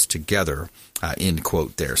bind us together, end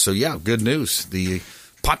quote there. So, yeah, good news. The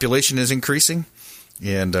population is increasing.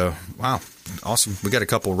 And, wow, awesome. We got a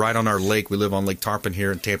couple right on our lake. We live on Lake Tarpon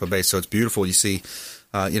here in Tampa Bay, so it's beautiful. You see,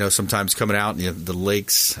 sometimes coming out, the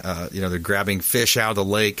lakes, they're grabbing fish out of the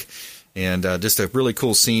lake, and just a really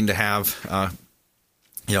cool scene to have,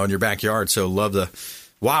 in your backyard. So love the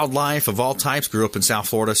wildlife of all types. Grew up in South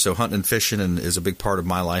Florida, so hunting and fishing is a big part of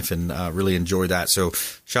my life, and really enjoy that. So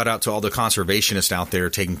shout out to all the conservationists out there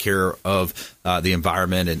taking care of the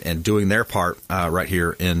environment and doing their part right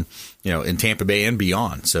here in Tampa Bay and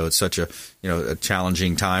beyond. So it's such a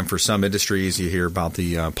challenging time for some industries. You hear about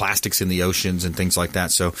the plastics in the oceans and things like that.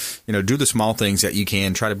 So, do the small things that you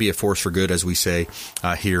can. Try to be a force for good, as we say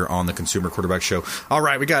here on the Consumer Quarterback Show. All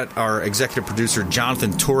right, we got our executive producer,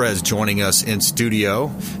 Jonathan Torres, joining us in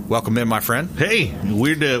studio. Welcome in, my friend. Hey,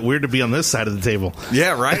 weird to be on this side of the table.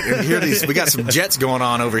 Yeah, right. And we got some jets going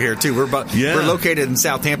on over here, too. We're located in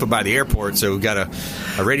South Tampa by the airport, so we've got a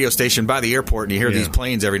radio station by the airport, and you hear these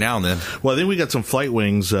planes every now and then. Well, I think we got some flight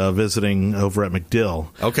wings visiting over at MacDill.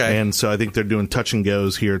 Okay. And so I think they're doing touch and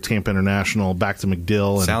goes here at Tampa International back to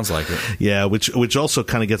MacDill. And, sounds like it. Yeah, which also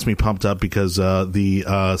kind of gets me pumped up because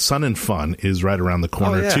the Sun and Fun is right around the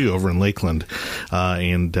corner, too, over in Lakeland.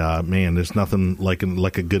 Man, there's nothing like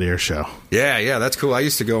a good air show. Yeah, that's cool. I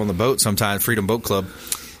used to go on the boat sometimes, Freedom Boat Club.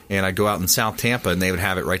 And I'd go out in South Tampa, and they would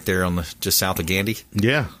have it right there on just south of Gandy.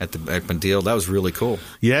 Yeah, at MacDill. That was really cool.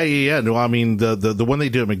 Yeah. No, I mean the one they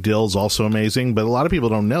do at MacDill is also amazing, but a lot of people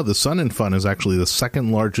don't know the Sun and Fun is actually the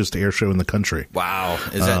second largest air show in the country. Wow,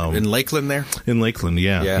 is that in Lakeland there? In Lakeland,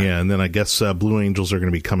 yeah. And then I guess Blue Angels are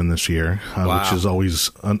going to be coming this year, which is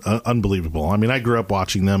always unbelievable. I mean, I grew up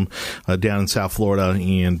watching them down in South Florida,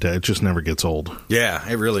 and it just never gets old. Yeah,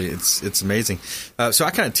 it's amazing. So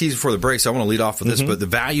I kind of teased before the break, so I want to lead off with this, but the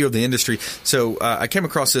value of the industry. So I came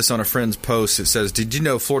across this on a friend's post. It says, did you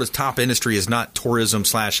know Florida's top industry is not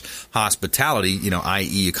tourism/hospitality,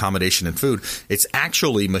 i.e. accommodation and food. It's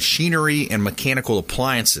actually machinery and mechanical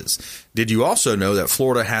appliances. Did you also know that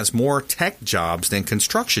Florida has more tech jobs than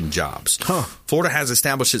construction jobs? Florida has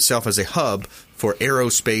established itself as a hub for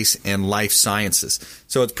aerospace and life sciences.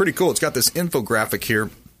 So it's pretty cool. It's got this infographic here.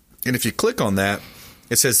 And if you click on that,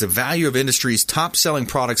 it says the value of industry's top-selling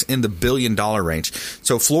products in the billion-dollar range.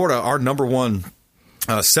 So Florida, our number one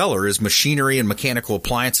seller is machinery and mechanical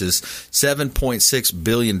appliances, $7.6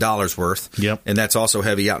 billion worth. Yep. And that's also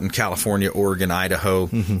heavy out in California, Oregon, Idaho,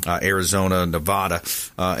 Arizona, Nevada.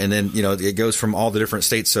 And then, it goes from all the different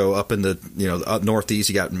states. So up in the, up northeast,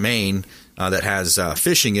 you got Maine that has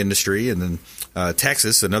fishing industry. And then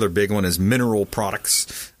Texas, another big one, is mineral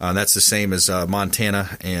products. That's the same as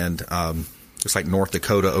Montana and It's like North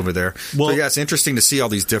Dakota over there. Well, so, yeah, it's interesting to see all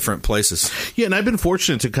these different places. Yeah, and I've been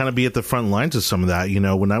fortunate to kind of be at the front lines of some of that.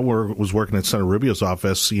 When I was working at Senator Rubio's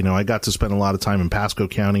office, I got to spend a lot of time in Pasco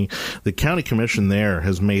County. The county commission there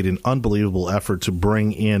has made an unbelievable effort to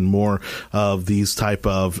bring in more of these type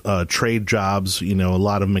of trade jobs, a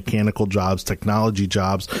lot of mechanical jobs, technology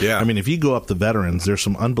jobs. Yeah. I mean, if you go up the Veterans, there's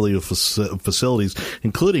some unbelievable facilities,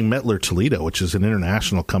 including Mettler Toledo, which is an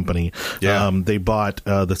international company. Yeah. They bought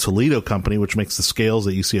the Toledo company, which makes the scales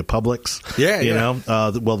that you see at Publix. Yeah,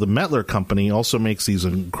 The Mettler company also makes these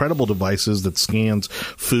incredible devices that scans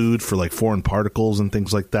food for like foreign particles and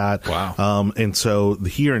things like that. Wow. And so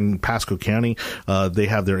here in Pasco County, they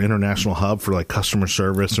have their international hub for like customer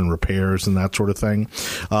service and repairs and that sort of thing.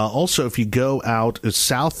 Also, if you go out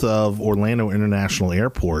south of Orlando International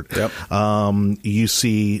Airport, you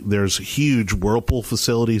see there's huge Whirlpool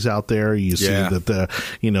facilities out there. You see that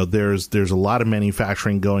there's a lot of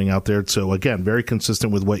manufacturing going out there. So again, very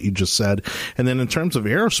consistent with what you just said. And then in terms of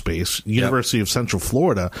aerospace, University of Central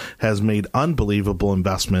Florida has made unbelievable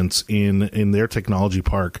investments in their technology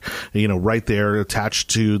park, right there attached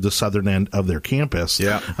to the southern end of their campus,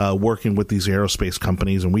 working with these aerospace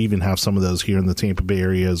companies. And we even have some of those here in the Tampa Bay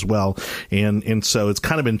area as well. And so it's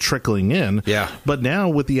kind of been trickling in. Yeah. But now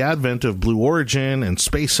with the advent of Blue Origin and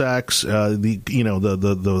SpaceX,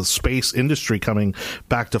 the space industry coming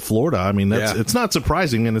back to Florida, I mean, it's not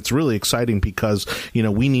surprising, and it's really exciting because,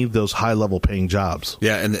 we need those high level paying jobs.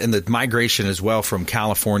 Yeah. And the migration as well from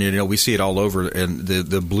California, we see it all over, and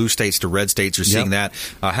the blue states to red states are seeing that.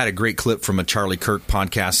 I had a great clip from a Charlie Kirk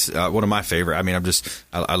podcast, one of my favorite. I mean,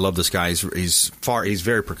 I love this guy. He's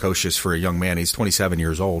very precocious for a young man. He's 27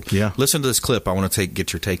 years old. Yeah. Listen to this clip. I want to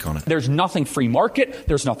get your take on it. There's nothing free market.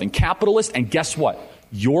 There's nothing capitalist. And guess what?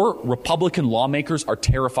 Your Republican lawmakers are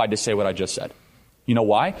terrified to say what I just said. You know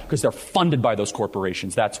why? Because they're funded by those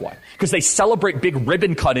corporations. That's why. Because they celebrate big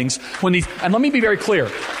ribbon cuttings when these, and let me be very clear.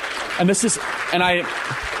 And this is, and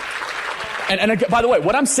by the way,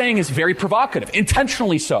 what I'm saying is very provocative,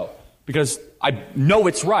 intentionally so, because I know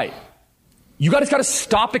it's right. You guys got to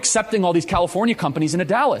stop accepting all these California companies into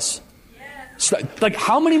Dallas. So, like,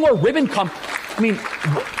 how many more ribbon I mean,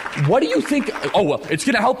 what do you think? Oh, well, it's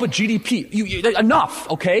going to help with GDP.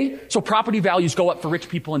 Enough, okay? So property values go up for rich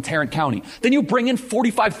people in Tarrant County. Then you bring in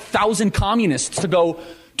 45,000 communists to go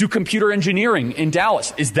do computer engineering in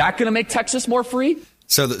Dallas. Is that going to make Texas more free?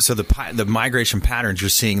 So the migration patterns you're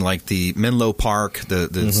seeing, like the Menlo Park,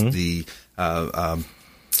 the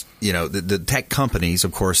tech companies,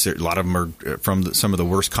 of course, a lot of them are from some of the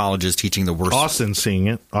worst colleges teaching the worst. Austin's seeing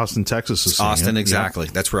it. Austin, Texas is seeing it. Austin, exactly.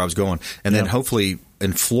 Yeah. That's where I was going. And then hopefully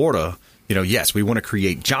in Florida, yes, we want to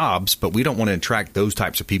create jobs, but we don't want to attract those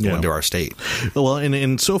types of people into our state. Well,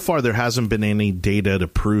 and so far there hasn't been any data to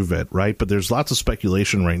prove it, right? But there's lots of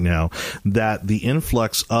speculation right now that the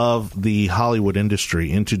influx of the Hollywood industry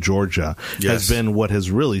into Georgia has been what has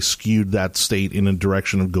really skewed that state in a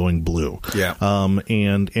direction of going blue. Yeah.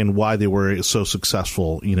 And why they were so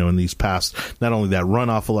successful, in these past, not only that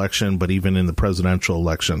runoff election, but even in the presidential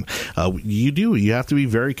election. You have to be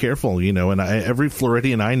very careful, and every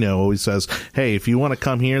Floridian I know always says, hey, if you want to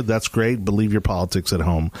come here, that's great, but leave your politics at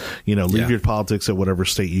home. Leave your politics at whatever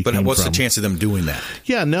state you came from. But what's the chance of them doing that?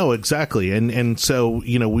 Yeah, no, exactly. And so,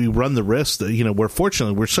 we run the risk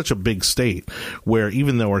that, we're such a big state where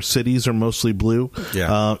even though our cities are mostly blue,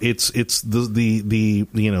 it's the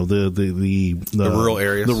rural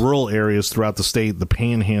areas. The rural areas throughout the state, the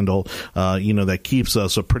panhandle, that keeps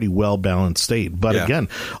us a pretty well-balanced state. But again,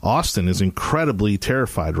 Austin is incredibly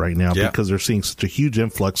terrified right now because they're seeing such a huge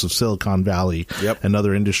influx of Silicon Valley and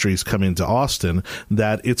other industries come into Austin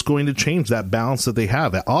that it's going to change that balance that they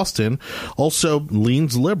have. Austin also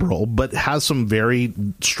leans liberal, but has some very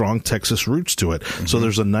strong Texas roots to it. Mm-hmm. So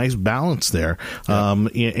there's a nice balance there.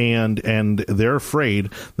 And they're afraid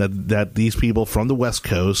that these people from the West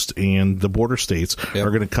Coast and the border states are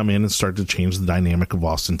going to come in and start to change the dynamic of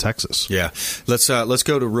Austin, Texas. Yeah. Let's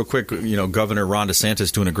go to real quick, Governor Ron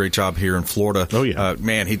DeSantis doing a great job here in Florida. Oh, yeah.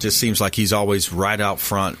 Man, he just seems like he's always right out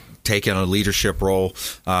front, taking a leadership role.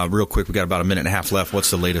 Real quick, we got about a minute and a half left.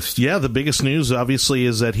 What's the latest? Yeah, the biggest news, obviously,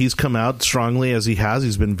 is that he's come out strongly as he has.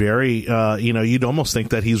 He's been very, you'd almost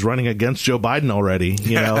think that he's running against Joe Biden already,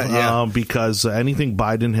 because anything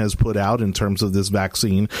Biden has put out in terms of this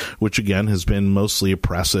vaccine, which, again, has been mostly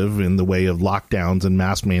oppressive in the way of lockdowns and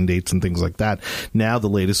mask mandates and things like that. Now the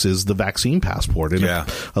latest is the vaccine passport. And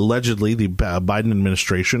allegedly, the Biden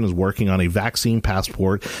administration is working on a vaccine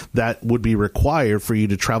passport that would be required for you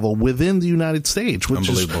to travel hospital within the United States, which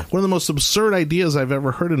is one of the most absurd ideas I've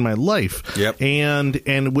ever heard in my life. Yep.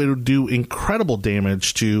 And would do incredible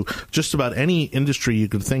damage to just about any industry you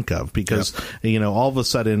could think of, because all of a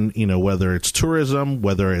sudden, whether it's tourism,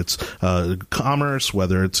 whether it's commerce,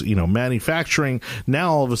 whether it's manufacturing,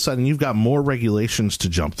 now all of a sudden you've got more regulations to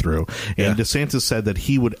jump through. And DeSantis said that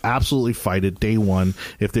he would absolutely fight it day one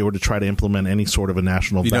if they were to try to implement any sort of a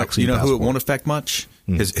national vaccine passport. Who it won't affect much?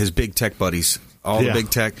 His big tech buddies. All the big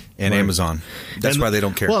tech and Amazon. That's why they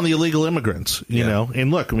don't care. Well, and the illegal immigrants, you know. And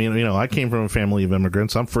look, I came from a family of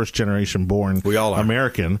immigrants. I'm first generation born we all are.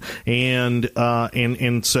 American. And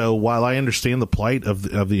so while I understand the plight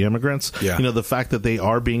of the immigrants, the fact that they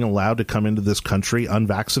are being allowed to come into this country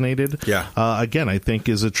unvaccinated, again, I think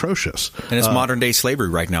is atrocious. And it's modern day slavery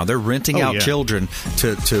right now. They're renting out children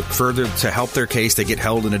to help their case. They get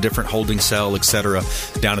held in a different holding cell, etc.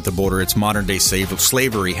 down at the border. It's modern day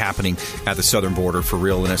slavery happening at the southern border for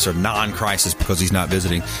real, and it's a non-crisis because he's not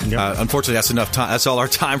visiting. Unfortunately, that's enough time. That's all our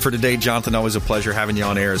time for today, Jonathan. Always a pleasure having you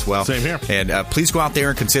on air as well. Same here. And please go out there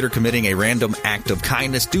and consider committing a random act of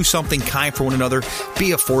kindness. Do something kind for one another.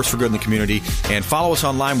 Be a force for good in the community. And follow us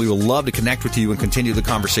online. We will love to connect with you and continue the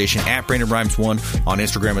conversation at Brandon Rhymes 1 on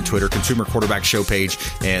Instagram and Twitter, Consumer Quarterback Show page,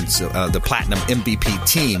 and the Platinum MVP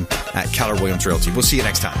team at Keller Williams Realty. We'll see you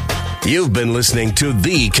next time. You've been listening to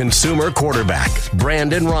the Consumer Quarterback,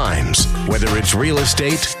 Brandon Rhymes. Whether it's real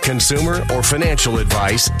estate, consumer, or financial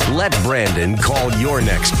advice, let Brandon call your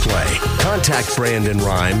next play. Contact Brandon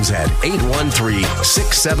Rhymes at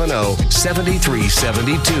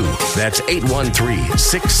 813-670-7372. That's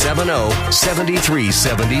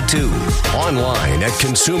 813-670-7372. Online at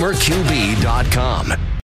consumerqb.com.